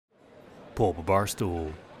Pull up a bar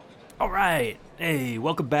stool. All right. Hey,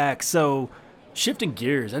 welcome back. So, shifting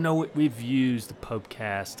gears. I know we've used the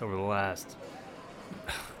PUBCAST over the last,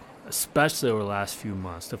 especially over the last few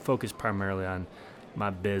months, to focus primarily on my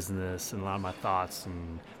business and a lot of my thoughts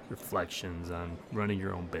and reflections on running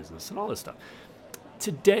your own business and all this stuff.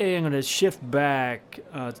 Today, I'm going to shift back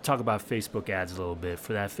to talk about Facebook ads a little bit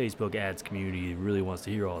for that Facebook ads community that really wants to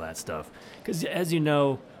hear all that stuff. Because as you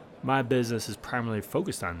know, my business is primarily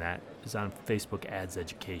focused on that, is on Facebook ads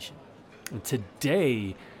education. And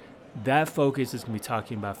today, that focus is going to be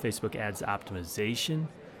talking about Facebook ads optimization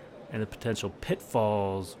and the potential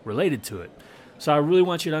pitfalls related to it. So I really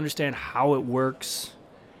want you to understand how it works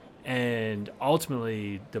and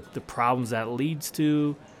ultimately the problems that leads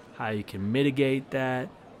to, how you can mitigate that.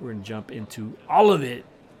 We're going to jump into all of it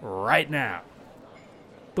right now.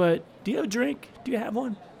 But do you have a drink? Do you have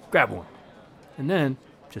one? Grab one. And then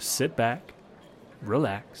just sit back,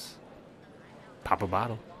 relax, pop a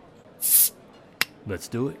bottle. Let's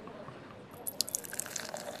do it.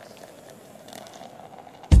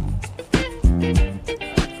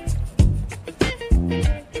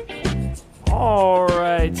 All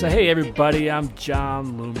right. So, hey, everybody. I'm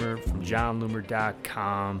John Loomer from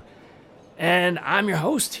johnloomer.com. And I'm your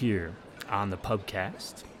host here on the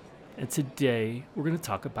PUBCAST. And today we're going to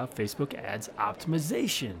talk about Facebook ads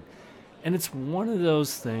optimization. And it's one of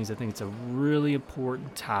those things, I think it's a really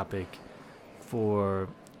important topic for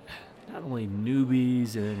not only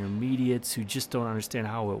newbies and intermediates who just don't understand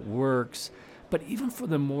how it works, but even for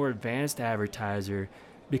the more advanced advertiser,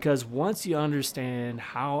 because once you understand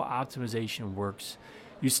how optimization works,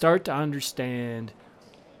 you start to understand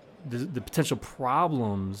the potential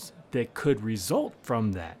problems that could result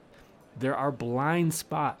from that. There are blind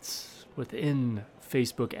spots within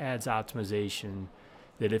Facebook ads optimization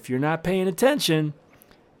that if you're not paying attention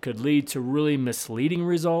could lead to really misleading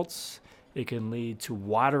results. It can lead to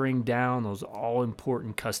watering down those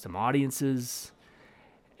all-important custom audiences.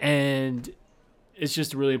 And it's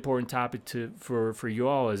just a really important topic for you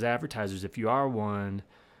all as advertisers, if you are one,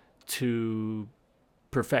 to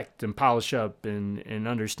perfect and polish up and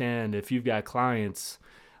understand. If you've got clients,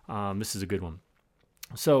 this is a good one.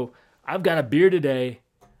 So I've got a beer today.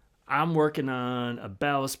 I'm working on a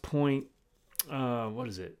Ballast Point. What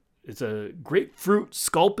is it? It's a grapefruit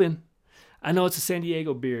sculpin. I know it's a San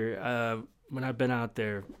Diego beer. When I've been out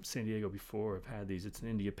there, San Diego before, I've had these. It's an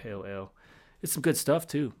India Pale Ale. It's some good stuff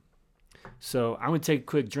too. So I'm going to take a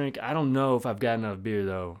quick drink. I don't know if I've got enough beer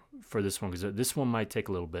though for this one, because this one might take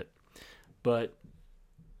a little bit. But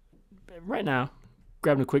right now,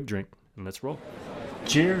 grabbing a quick drink and let's roll.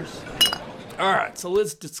 Cheers. All right, so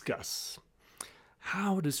let's discuss,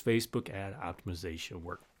 how does Facebook ad optimization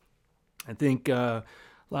work? I think a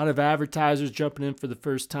lot of advertisers jumping in for the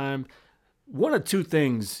first time, one of two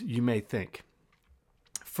things you may think.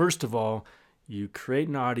 First of all, you create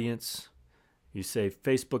an audience, you say,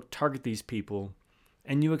 Facebook, target these people,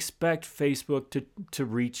 and you expect Facebook to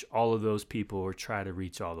reach all of those people or try to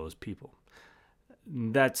reach all those people.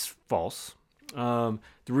 That's false. The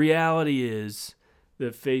reality is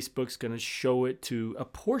that Facebook's going to show it to a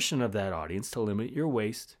portion of that audience to limit your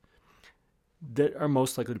waste that are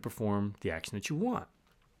most likely to perform the action that you want.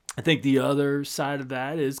 I think the other side of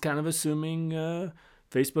that is kind of assuming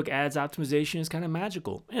Facebook ads optimization is kind of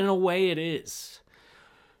magical. In a way, it is.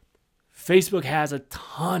 Facebook has a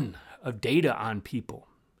ton of data on people.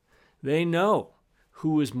 They know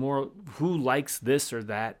who likes this or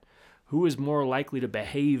that, who is more likely to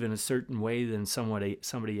behave in a certain way than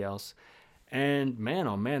somebody else. And man,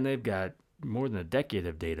 oh man, they've got more than a decade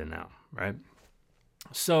of data now, right?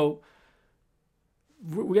 So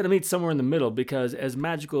we got to meet somewhere in the middle, because as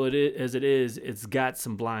magical as it is, it's got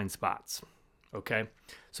some blind spots. Okay,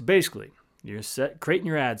 so basically, you're creating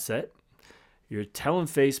your ad set. You're telling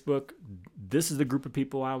Facebook, this is the group of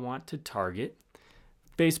people I want to target.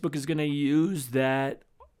 Facebook is going to use that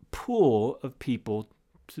pool of people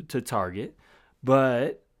to target,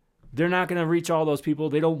 but they're not going to reach all those people.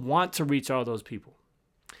 They don't want to reach all those people.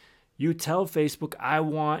 You tell Facebook, I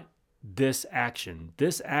want this action.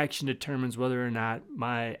 This action determines whether or not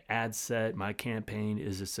my ad set, my campaign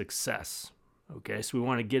is a success. Okay, so we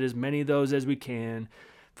want to get as many of those as we can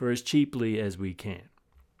for as cheaply as we can.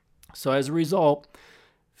 So as a result,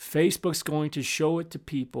 Facebook's going to show it to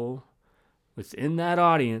people within that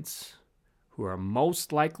audience who are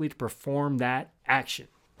most likely to perform that action.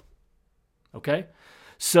 Okay,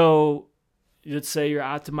 so let's say you're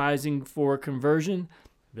optimizing for conversion.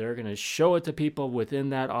 They're going to show it to people within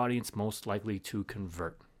that audience most likely to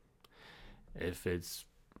convert. If it's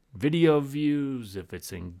video views, if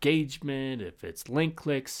it's engagement, if it's link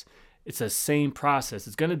clicks, It's the same process.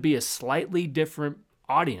 It's going to be a slightly different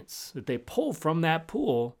audience that they pull from that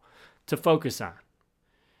pool to focus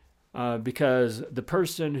on. Because the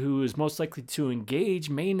person who is most likely to engage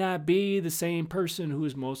may not be the same person who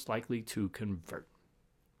is most likely to convert.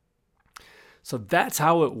 So that's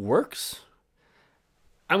how it works.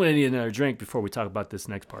 I'm going to need another drink before we talk about this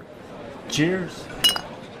next part. Cheers.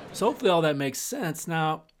 So hopefully all that makes sense.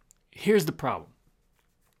 Now, here's the problem.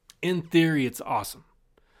 In theory, it's awesome.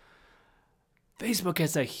 Facebook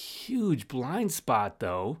has a huge blind spot,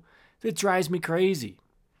 though, that drives me crazy.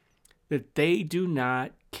 That they do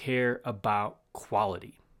not care about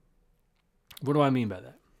quality. What do I mean by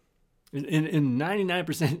that? In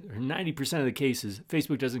 99% or 90% of the cases,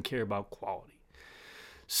 Facebook doesn't care about quality.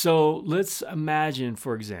 So let's imagine,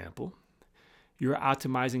 for example, you're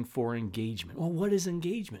optimizing for engagement. Well, what is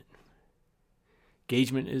engagement?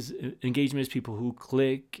 Engagement is people who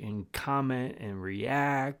click and comment and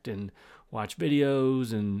react and watch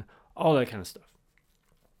videos and all that kind of stuff.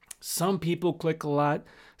 Some people click a lot.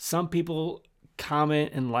 Some people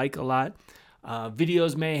comment and like a lot.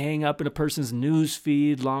 Videos may hang up in a person's news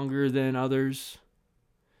feed longer than others.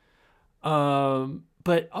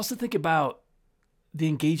 But also think about the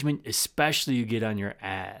engagement, especially you get on your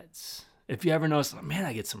ads. If you ever notice, man,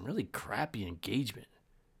 I get some really crappy engagement,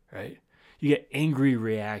 right? You get angry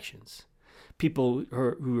reactions. People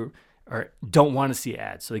who don't want to see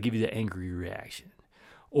ads, so they give you the angry reaction.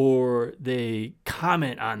 Or they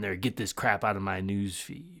comment on there, get this crap out of my news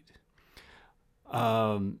feed.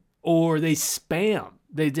 Or they spam.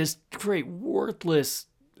 They just create worthless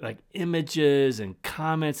images and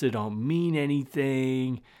comments that don't mean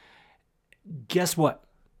anything. Guess what?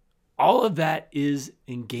 All of that is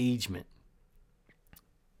engagement.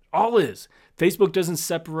 All is. Facebook doesn't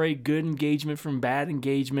separate good engagement from bad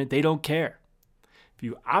engagement. They don't care. If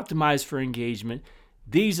you optimize for engagement,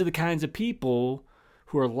 these are the kinds of people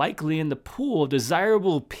who are likely in the pool of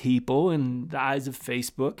desirable people in the eyes of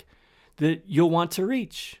Facebook that you'll want to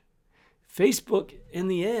reach. Facebook, in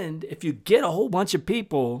the end, if you get a whole bunch of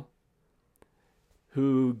people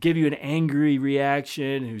who give you an angry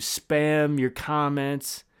reaction, who spam your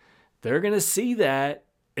comments, they're going to see that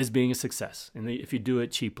as being a success, and if you do it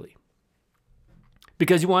cheaply.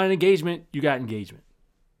 Because you want an engagement, you got engagement.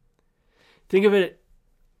 Think of it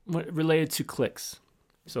related to clicks.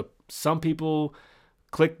 So some people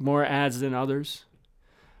click more ads than others.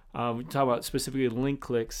 We talk about specifically link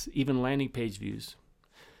clicks, even landing page views.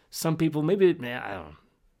 Some people, I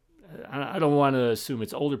don't want to assume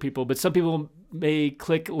it's older people, but some people may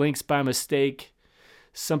click links by mistake.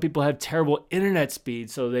 Some people have terrible internet speed,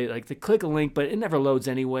 so they click a link, but it never loads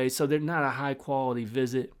anyway, so they're not a high quality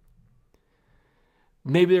visit.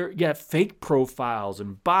 Maybe they got fake profiles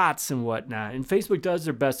and bots and whatnot, and Facebook does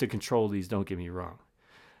their best to control these, don't get me wrong.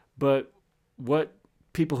 But what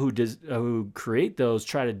people who create those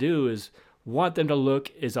try to do is want them to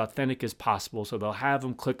look as authentic as possible, so they'll have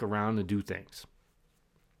them click around and do things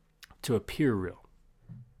to appear real.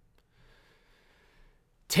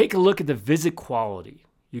 Take a look at the visit quality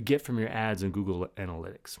you get from your ads in Google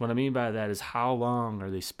Analytics. What I mean by that is how long are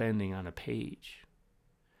they spending on a page?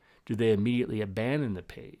 Do they immediately abandon the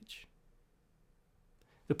page?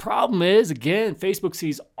 The problem is, again, Facebook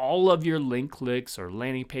sees all of your link clicks or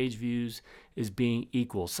landing page views as being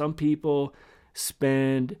equal. Some people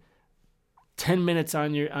spend 10 minutes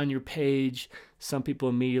on your page. Some people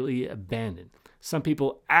immediately abandon. Some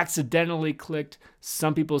people accidentally clicked.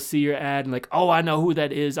 Some people see your ad and oh, I know who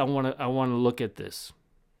that is. I want to look at this.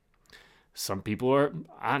 Some people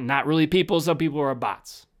are not really people. Some people are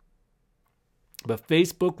bots. But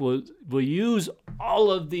Facebook will use all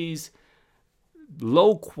of these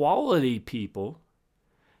low quality people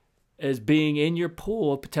as being in your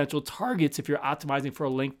pool of potential targets if you're optimizing for a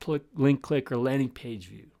link click or landing page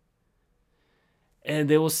view. And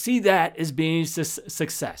they will see that as being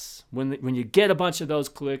success. When you get a bunch of those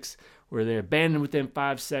clicks where they're abandoned within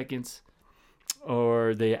 5 seconds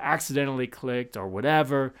or they accidentally clicked or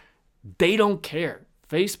whatever, they don't care.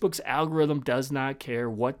 Facebook's algorithm does not care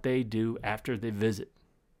what they do after they visit.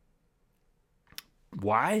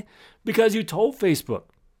 Why? Because you told Facebook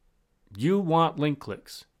you want link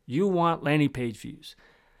clicks. You want landing page views.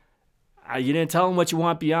 You didn't tell them what you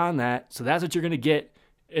want beyond that, so that's what you're going to get.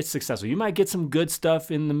 It's successful. You might get some good stuff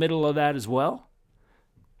in the middle of that as well,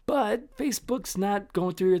 but Facebook's not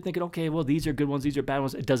going through here thinking, okay, well, these are good ones, these are bad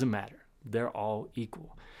ones. It doesn't matter. They're all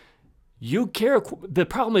equal. You care. The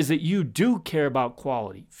problem is that you do care about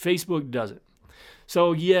quality. Facebook doesn't.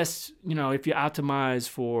 So yes, if you optimize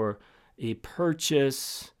for a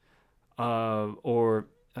purchase or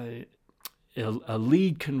a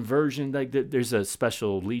lead conversion. Like there's a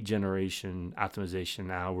special lead generation optimization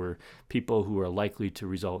now where people who are likely to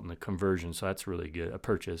result in a conversion. So that's really good, a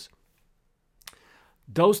purchase.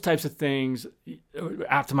 Those types of things,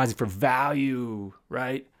 optimizing for value,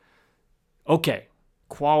 right? Okay,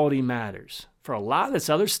 quality matters. For a lot of this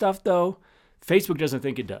other stuff, though, Facebook doesn't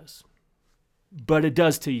think it does, but it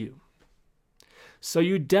does to you. So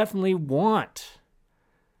you definitely want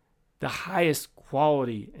the highest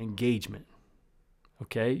quality engagement,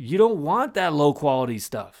 okay? You don't want that low quality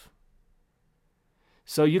stuff.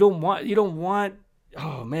 So you don't want,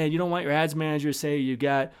 oh man, you don't want your ads manager to say you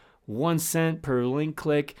got 1 cent per link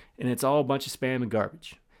click and it's all a bunch of spam and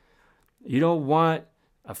garbage. You don't want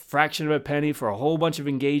a fraction of a penny for a whole bunch of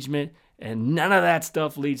engagement and none of that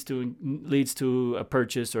stuff leads to a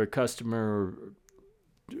purchase or a customer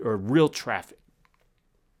or real traffic.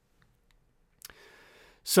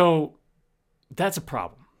 So that's a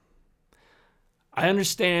problem. I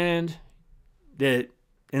understand that,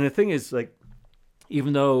 and the thing is, like,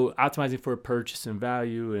 even though optimizing for a purchase and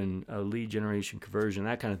value and a lead generation conversion,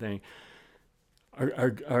 that kind of thing,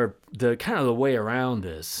 are the kind of the way around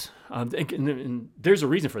this. And there's a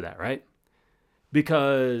reason for that, right?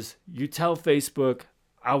 Because you tell Facebook,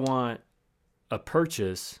 I want a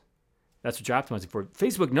purchase. That's what you're optimizing for.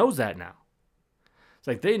 Facebook knows that now. It's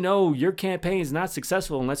like they know your campaign is not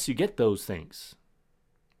successful unless you get those things,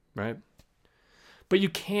 right? But you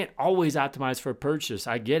can't always optimize for a purchase.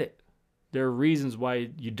 I get it. There are reasons why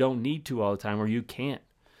you don't need to all the time or you can't.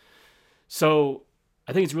 So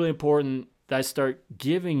I think it's really important that I start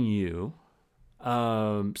giving you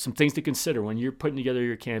some things to consider when you're putting together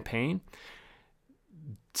your campaign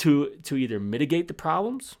to either mitigate the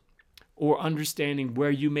problems or understanding where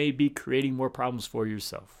you may be creating more problems for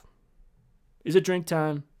yourself. Is it drink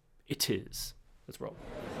time? It is. Let's roll.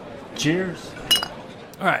 Cheers.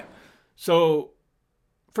 All right. So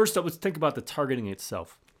first up, let's think about the targeting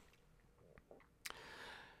itself.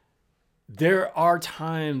 There are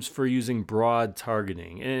times for using broad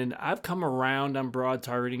targeting, and I've come around on broad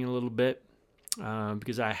targeting a little bit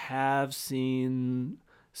because I have seen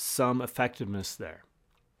some effectiveness there.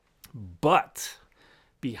 But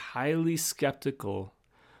be highly skeptical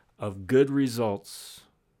of good results,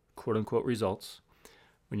 quote unquote results,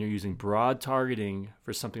 when you're using broad targeting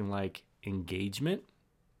for something like engagement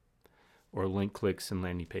or link clicks and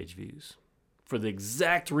landing page views for the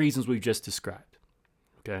exact reasons we've just described.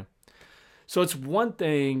 Okay. So it's one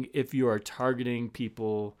thing if you are targeting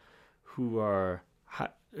people who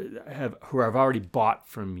have already bought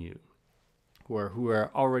from you, who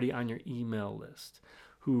are already on your email list,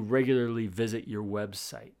 who regularly visit your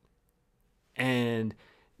website, and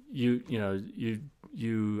you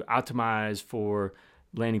optimize for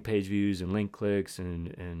landing page views and link clicks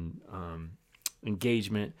and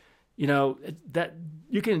engagement. That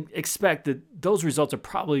you can expect that those results are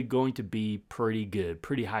probably going to be pretty good,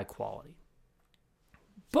 pretty high quality.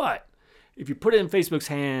 But if you put it in Facebook's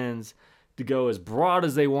hands to go as broad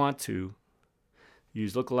as they want to,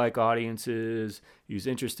 use lookalike audiences, use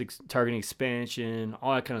interest targeting expansion,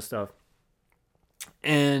 all that kind of stuff,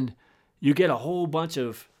 and you get a whole bunch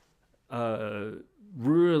of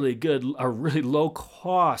really good or really low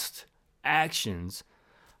cost actions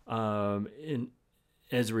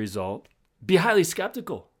as a result, be highly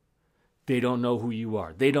skeptical. They don't know who you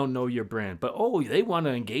are. They don't know your brand, but they want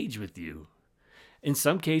to engage with you. In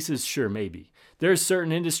some cases, sure, maybe. There are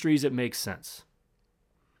certain industries that make sense.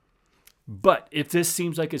 But if this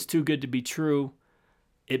seems like it's too good to be true,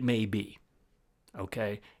 it may be.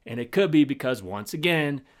 Okay? And it could be because, once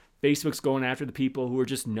again, Facebook's going after the people who are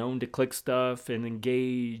just known to click stuff and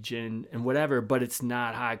engage and whatever, but it's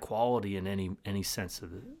not high quality in any sense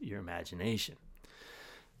of your imagination.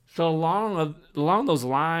 So along those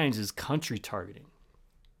lines is country targeting.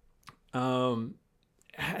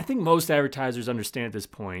 I think most advertisers understand at this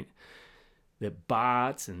point that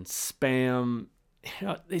bots and spam,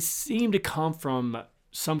 they seem to come from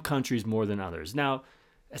some countries more than others. Now,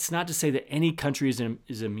 that's not to say that any country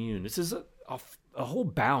is immune. This is a whole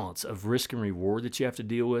balance of risk and reward that you have to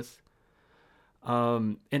deal with.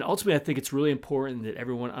 And ultimately, I think it's really important that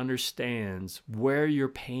everyone understands where your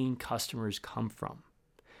paying customers come from.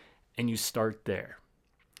 And you start there.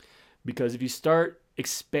 Because if you start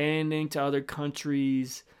expanding to other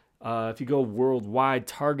countries, if you go worldwide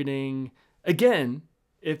targeting, again,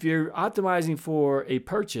 if you're optimizing for a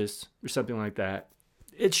purchase or something like that,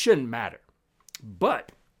 it shouldn't matter.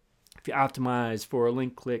 But if you optimize for a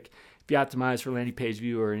link click, if you optimize for landing page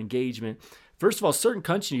view or engagement, first of all, certain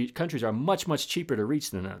countries are much, much cheaper to reach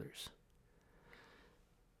than others.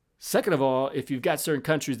 Second of all, if you've got certain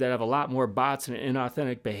countries that have a lot more bots and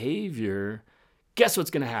inauthentic behavior, guess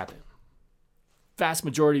what's going to happen? Vast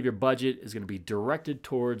majority of your budget is going to be directed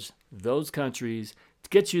towards those countries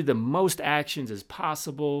to get you the most actions as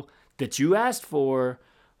possible that you asked for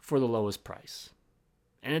the lowest price.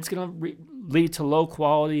 And it's going to lead to low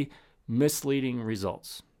quality, misleading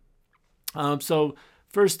results. So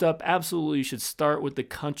first up, absolutely you should start with the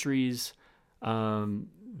countries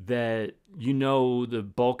that you know the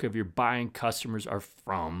bulk of your buying customers are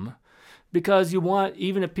from, because you want,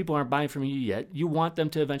 even if people aren't buying from you yet, you want them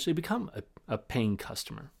to eventually become a paying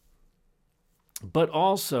customer. But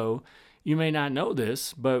also, you may not know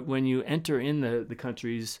this, but when you enter in the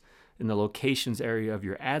countries, in the locations area of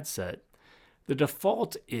your ad set, the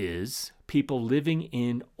default is people living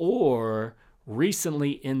in or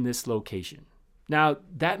recently in this location. Now,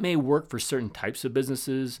 that may work for certain types of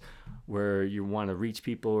businesses where you want to reach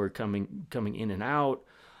people who are coming in and out.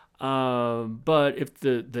 But if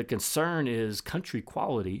the concern is country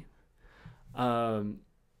quality, then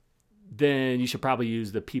you should probably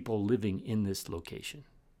use the people living in this location.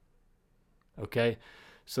 Okay?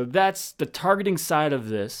 So that's the targeting side of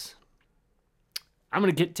this. I'm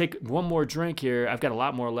going to take one more drink here. I've got a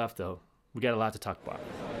lot more left, though. We got a lot to talk about.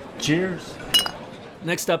 Cheers.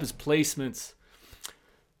 Next up is placements.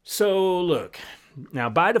 So look, now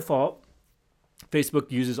by default, Facebook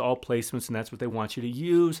uses all placements, and that's what they want you to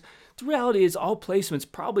use. The reality is all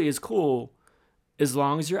placements probably is cool as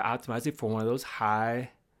long as you're optimizing for one of those high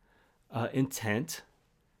intent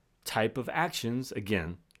type of actions.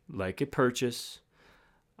 Again, like a purchase,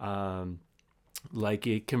 like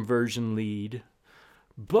a conversion lead.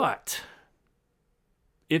 But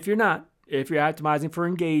if you're optimizing for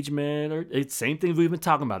engagement, or it's same thing we've been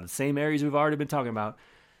talking about, the same areas we've already been talking about,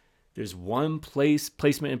 there's one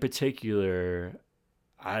placement in particular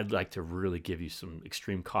I'd like to really give you some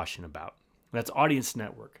extreme caution about. That's audience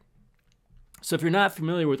network. So if you're not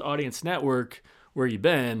familiar with audience network, where you've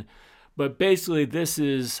been, but basically this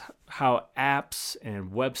is how apps and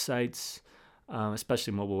websites,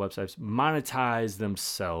 especially mobile websites, monetize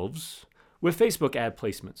themselves with Facebook ad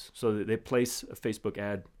placements. So that they place a Facebook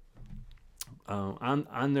ad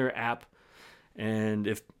on their app, and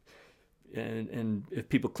if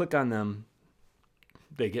people click on them,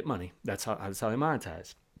 they get money. That's how they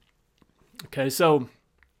monetize. Okay, so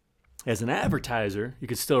as an advertiser, you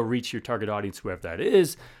can still reach your target audience, whoever that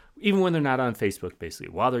is, even when they're not on Facebook, basically,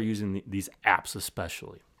 while they're using these apps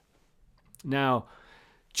especially. Now,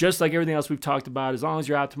 just like everything else we've talked about, as long as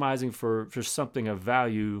you're optimizing for something of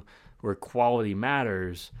value where quality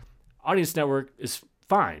matters, audience network is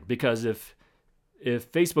fine, because if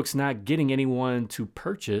Facebook's not getting anyone to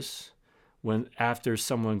purchase after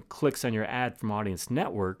someone clicks on your ad from audience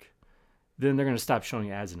network, then they're going to stop showing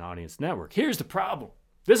ads in audience network. Here's the problem.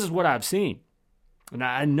 This is what I've seen, and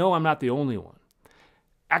I know I'm not the only one.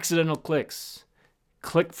 Accidental clicks,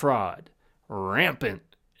 click fraud, rampant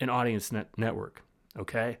in audience network.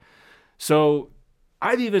 Okay, so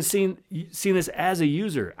I've even seen this as a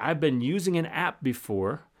user. I've been using an app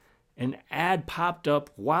before. An ad popped up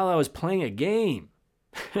while I was playing a game,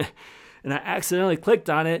 and I accidentally clicked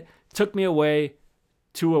on it. Took me away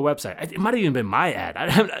to a website. It might have even been my ad.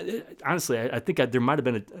 Honestly, I think there might have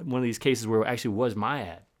been one of these cases where it actually was my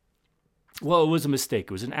ad. Well, it was a mistake.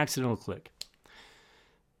 It was an accidental click.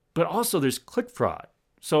 But also there's click fraud.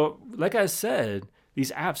 So like I said,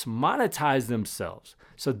 these apps monetize themselves.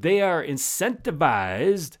 So they are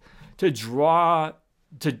incentivized to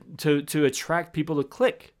to attract people to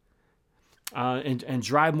click and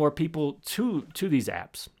drive more people to these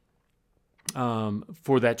apps.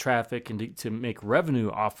 For that traffic and to make revenue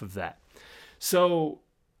off of that. So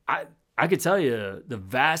I could tell you the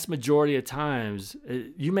vast majority of times,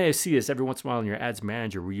 you may see this every once in a while in your ads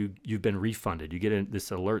manager where you've been refunded. You get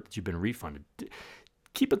this alert that you've been refunded.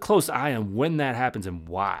 Keep a close eye on when that happens and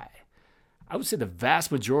why. I would say the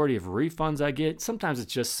vast majority of refunds I get, sometimes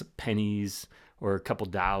it's just pennies or a couple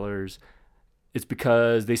dollars. It's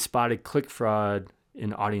because they spotted click fraud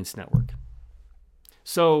in audience network.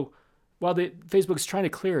 So while Facebook's trying to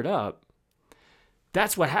clear it up,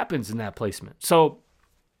 that's what happens in that placement. So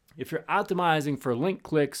if you're optimizing for link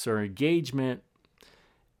clicks or engagement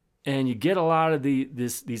and you get a lot of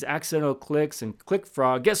these accidental clicks and click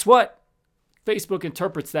fraud, guess what? Facebook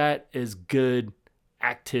interprets that as good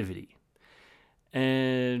activity.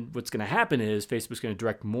 And what's going to happen is Facebook's going to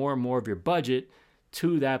direct more and more of your budget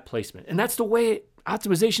to that placement. And that's the way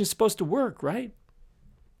optimization is supposed to work, right?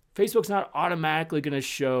 Facebook's not automatically going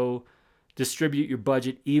to distribute your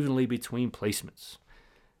budget evenly between placements.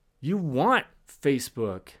 You want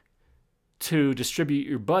Facebook to distribute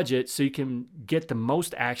your budget so you can get the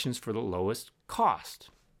most actions for the lowest cost.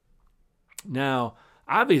 Now,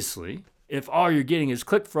 obviously, if all you're getting is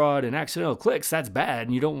click fraud and accidental clicks, that's bad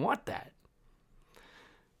and you don't want that.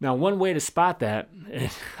 Now, one way to spot that,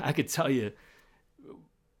 and I could tell you,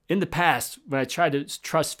 in the past, when I tried to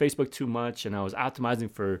trust Facebook too much and I was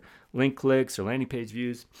optimizing for link clicks or landing page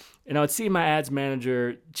views, and I would see in my ads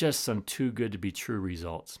manager just some too good to be true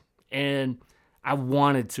results. And I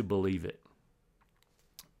wanted to believe it.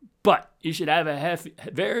 But you should have a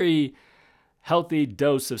very healthy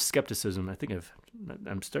dose of skepticism. I think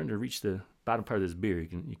I'm starting to reach the bottom part of this beer.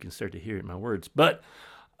 You can start to hear it in my words. But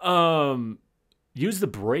use the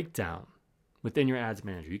breakdown within your ads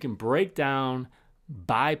manager. You can break down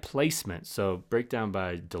by placement. So break down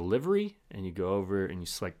by delivery, and you go over and you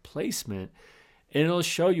select placement, and it'll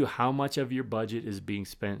show you how much of your budget is being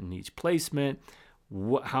spent in each placement,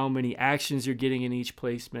 how many actions you're getting in each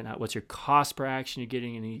placement, what's your cost per action you're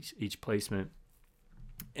getting in each placement.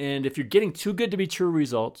 And if you're getting too good to be true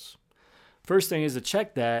results, first thing is to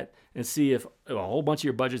check that and see if a whole bunch of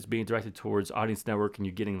your budget is being directed towards audience network and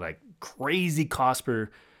you're getting like crazy cost per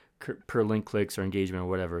link clicks or engagement or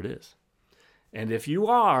whatever it is. And if you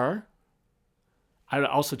are, I'd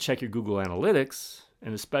also check your Google Analytics,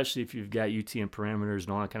 and especially if you've got UTM parameters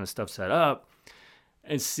and all that kind of stuff set up,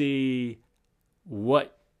 and see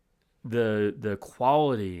what the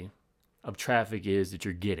quality of traffic is that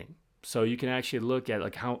you're getting. So you can actually look at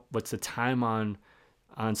like what's the time on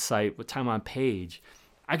site, what time on page.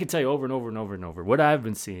 I can tell you over and over and over and over what I've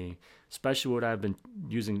been seeing, especially what I've been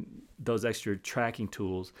using those extra tracking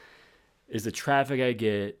tools, is the traffic I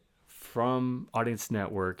get from Audience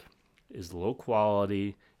Network is low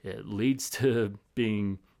quality. It leads to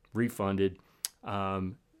being refunded.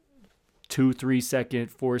 2, 3 second,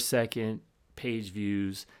 4 second page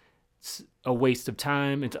views. It's a waste of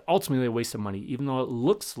time. It's ultimately a waste of money, even though it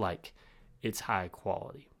looks like it's high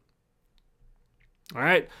quality. All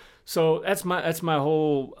right. So that's my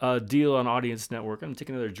whole deal on Audience Network. I'm going to take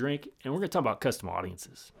another drink, and we're going to talk about custom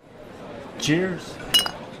audiences. Cheers.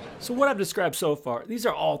 So what I've described so far, these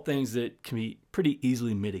are all things that can be pretty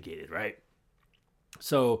easily mitigated, right?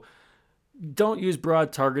 So don't use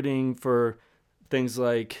broad targeting for things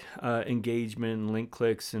like engagement, link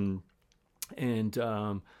clicks, and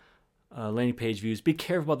landing page views. Be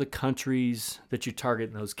careful about the countries that you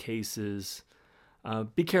target in those cases.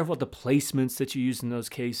 Be careful about the placements that you use in those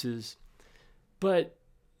cases. But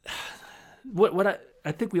what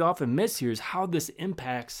I think we often miss here is how this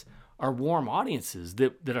impacts our warm audiences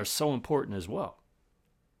that are so important as well.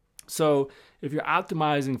 So if you're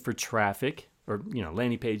optimizing for traffic or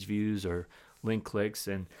landing page views or link clicks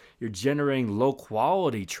and you're generating low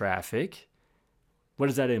quality traffic, what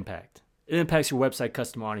does that impact? It impacts your website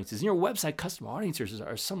custom audiences. And your website custom audiences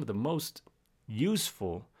are some of the most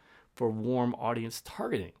useful for warm audience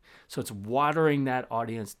targeting. So it's watering that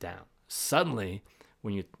audience down. Suddenly,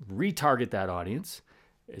 when you retarget that audience,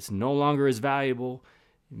 it's no longer as valuable.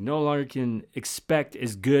 You no longer can expect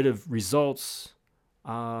as good of results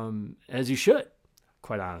as you should,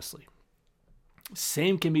 quite honestly.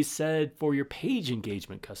 Same can be said for your page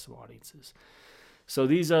engagement custom audiences. So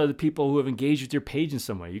these are the people who have engaged with your page in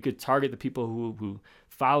some way. You could target the people who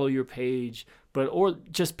follow your page, or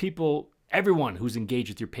just everyone who's engaged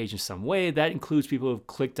with your page in some way. That includes people who have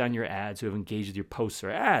clicked on your ads, who have engaged with your posts or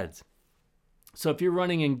ads. So if you're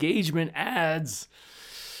running engagement ads,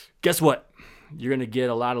 guess what? You're going to get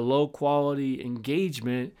a lot of low quality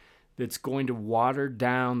engagement that's going to water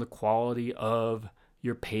down the quality of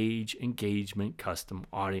your page engagement custom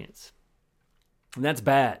audience. And that's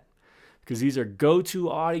bad because these are go-to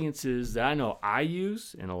audiences that I know I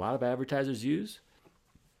use and a lot of advertisers use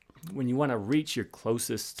when you want to reach your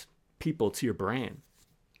closest people to your brand.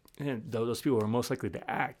 And those people are most likely to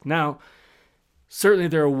act. Now, certainly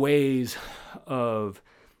there are ways of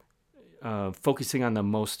focusing on the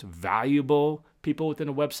most valuable people within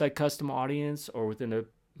a website custom audience or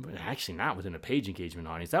actually not within a page engagement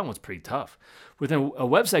audience. That one's pretty tough. Within a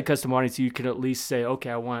website custom audience, you can at least say,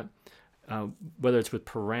 okay, I want, whether it's with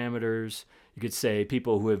parameters, you could say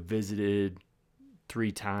people who have visited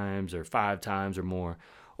 3 times or 5 times or more,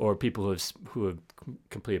 or people who have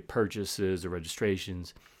completed purchases or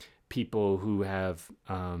registrations, people who have,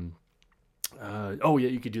 you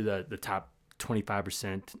could do the top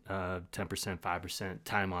 25%, 10%, 5%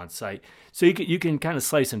 time on site. So you can kind of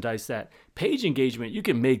slice and dice that. Page engagement, you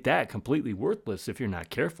can make that completely worthless if you're not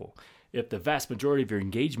careful. If the vast majority of your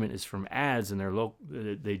engagement is from ads and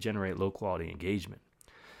they generate low quality engagement.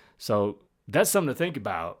 So that's something to think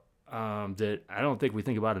about. that I don't think we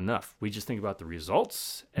think about enough. We just think about the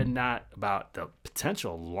results and not about the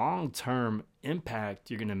potential long-term impact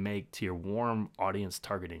you're going to make to your warm audience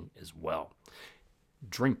targeting as well.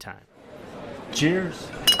 Drink time. Cheers.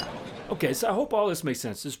 Okay, so I hope all this makes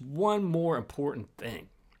sense. There's one more important thing.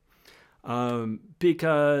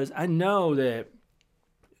 Because I know that,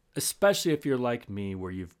 especially if you're like me,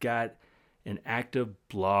 where you've got an active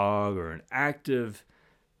blog or an active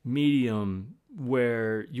medium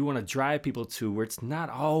where you want to drive people to, where it's not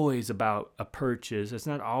always about a purchase, it's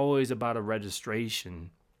not always about a registration.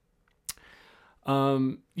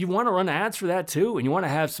 You want to run ads for that too, and you want to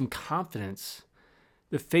have some confidence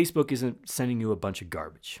that Facebook isn't sending you a bunch of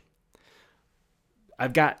garbage.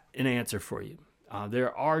 I've got an answer for you.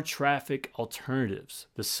 There are traffic alternatives.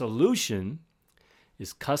 The solution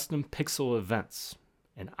is custom pixel events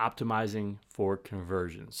and optimizing for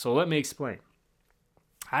conversions. So let me explain.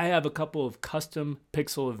 I have a couple of custom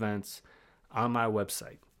pixel events on my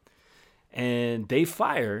website, and they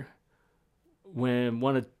fire when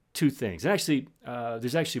one of two things. And actually,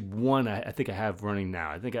 there's actually one I think I have running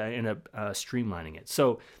now. I think I end up streamlining it.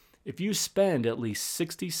 So if you spend at least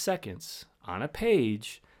 60 seconds on a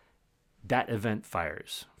page, that event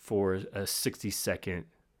fires for a 60-second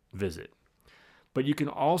visit. But you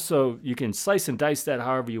can slice and dice that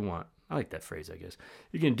however you want. I like that phrase, I guess.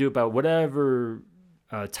 You can do about whatever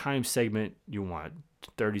time segment you want,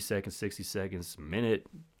 30 seconds, 60 seconds, a minute,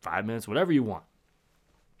 5 minutes, whatever you want.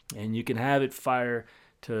 And you can have it fire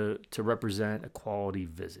to represent a quality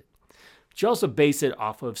visit. But you also base it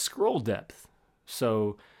off of scroll depth.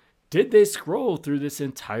 So did they scroll through this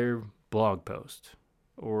entire blog post,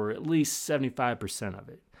 or at least 75% of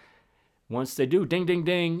it? Once they do, ding, ding,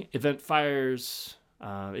 ding, event fires.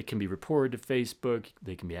 It can be reported to Facebook.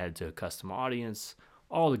 They can be added to a custom audience,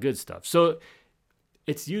 all the good stuff. So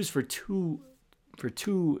it's used for two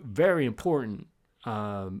very important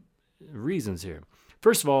reasons here.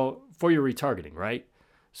 First of all, for your retargeting, right?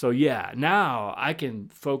 So yeah, now I can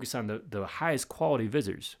focus on the highest quality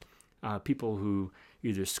visitors, people who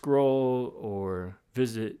either scroll or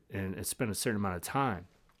visit and spend a certain amount of time.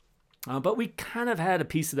 But we kind of had a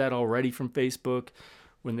piece of that already from Facebook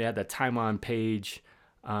when they had that time on page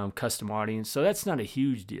custom audience. So that's not a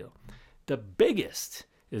huge deal. The biggest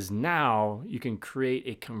is now you can create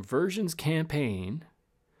a conversions campaign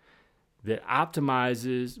that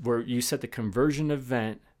optimizes, where you set the conversion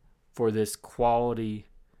event for this quality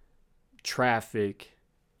traffic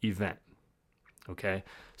event. Okay.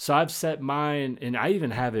 So I've set mine, and I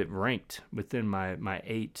even have it ranked within my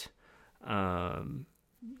 8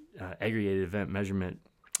 aggregated event measurement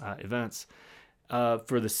events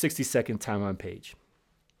for the 60-second time on page.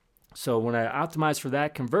 So when I optimize for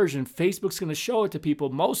that conversion, Facebook's going to show it to people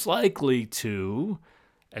most likely to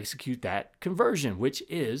execute that conversion, which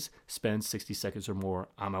is spend 60 seconds or more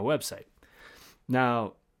on my website.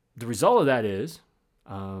 Now, the result of that is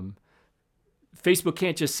Facebook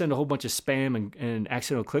can't just send a whole bunch of spam and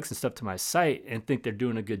accidental clicks and stuff to my site and think they're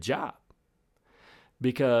doing a good job.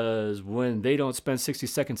 Because when they don't spend 60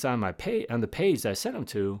 seconds on the page that I sent them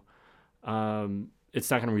to, it's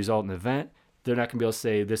not going to result in an event. They're not going to be able to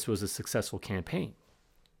say this was a successful campaign.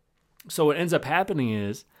 So what ends up happening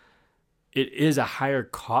is it is a higher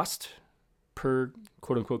cost per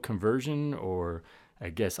quote unquote conversion, or I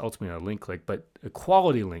guess ultimately a link click, but a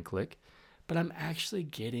quality link click. But I'm actually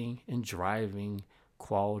getting and driving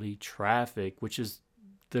quality traffic, which is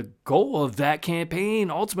the goal of that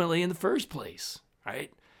campaign ultimately in the first place,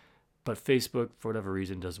 right? But Facebook, for whatever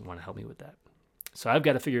reason, doesn't want to help me with that. So I've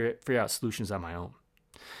got to figure out solutions on my own.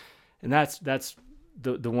 And that's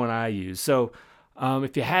the one I use. So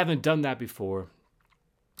if you haven't done that before,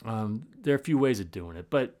 there are a few ways of doing it.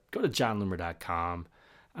 But go to johnloomer.com.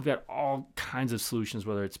 I've got all kinds of solutions,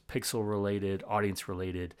 whether it's pixel related, audience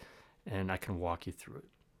related, and I can walk you through it.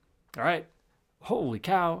 All right. Holy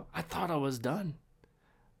cow. I thought I was done.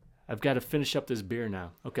 I've got to finish up this beer now.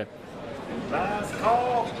 Okay. Last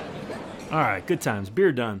call. All right. Good times.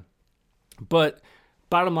 Beer done. But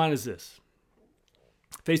bottom line is this.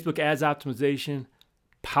 Facebook ads optimization,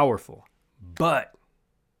 powerful. But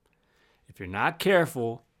if you're not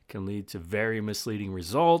careful, it can lead to very misleading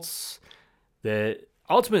results that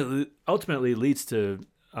ultimately leads to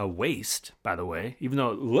a waste, by the way. Even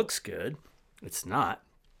though it looks good, it's not.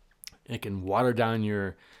 It can water down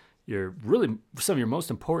your really some of your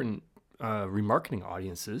most important remarketing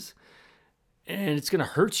audiences, and it's going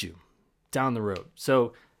to hurt you down the road.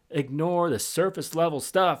 So ignore the surface level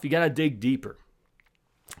stuff. You got to dig deeper.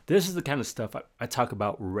 This is the kind of stuff I talk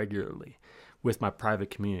about regularly with my private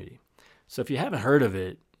community. So if you haven't heard of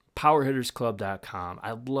it, powerhittersclub.com.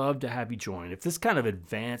 I'd love to have you join. If this kind of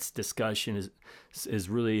advanced discussion is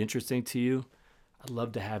really interesting to you, I'd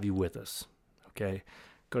love to have you with us. Okay,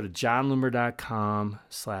 go to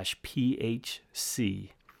johnloomer.com/PHC.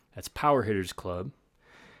 That's Power Hitters Club.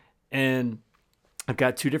 And I've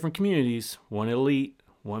got two different communities, one elite,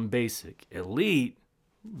 one basic. Elite,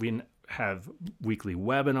 we have weekly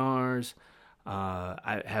webinars.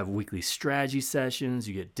 I have weekly strategy sessions.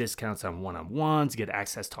 You get discounts on one-on-ones. You get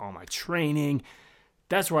access to all my training.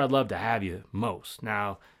 That's where I'd love to have you most.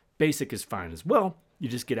 Now, basic is fine as well. You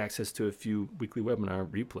just get access to a few weekly webinar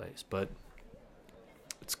replays. But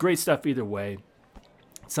it's great stuff either way.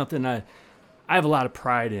 It's something I have a lot of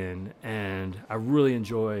pride in, and I really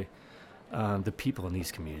enjoy the people in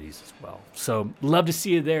these communities as well. So love to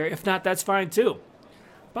see you there. If not, that's fine too.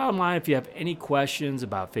 Bottom line, if you have any questions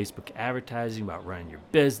about Facebook advertising, about running your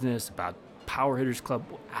business, about Power Hitters Club,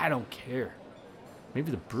 I don't care.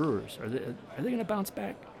 Maybe the Brewers, are they going to bounce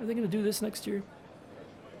back? Are they going to do this next year?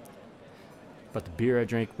 About the beer I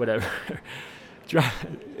drink, whatever.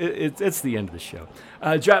 It's the end of the show.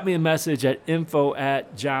 Drop me a message at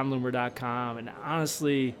info@johnloomer.com. And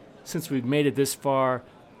honestly, since we've made it this far,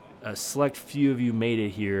 a select few of you made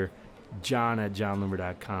it here.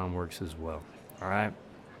 John@johnloomer.com works as well. All right?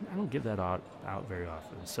 I don't give that out very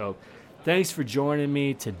often. So thanks for joining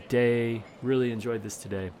me today. Really enjoyed this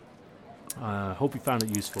today. Hope you found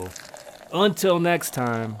it useful. Until next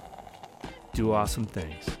time, do awesome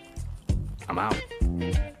things. I'm out.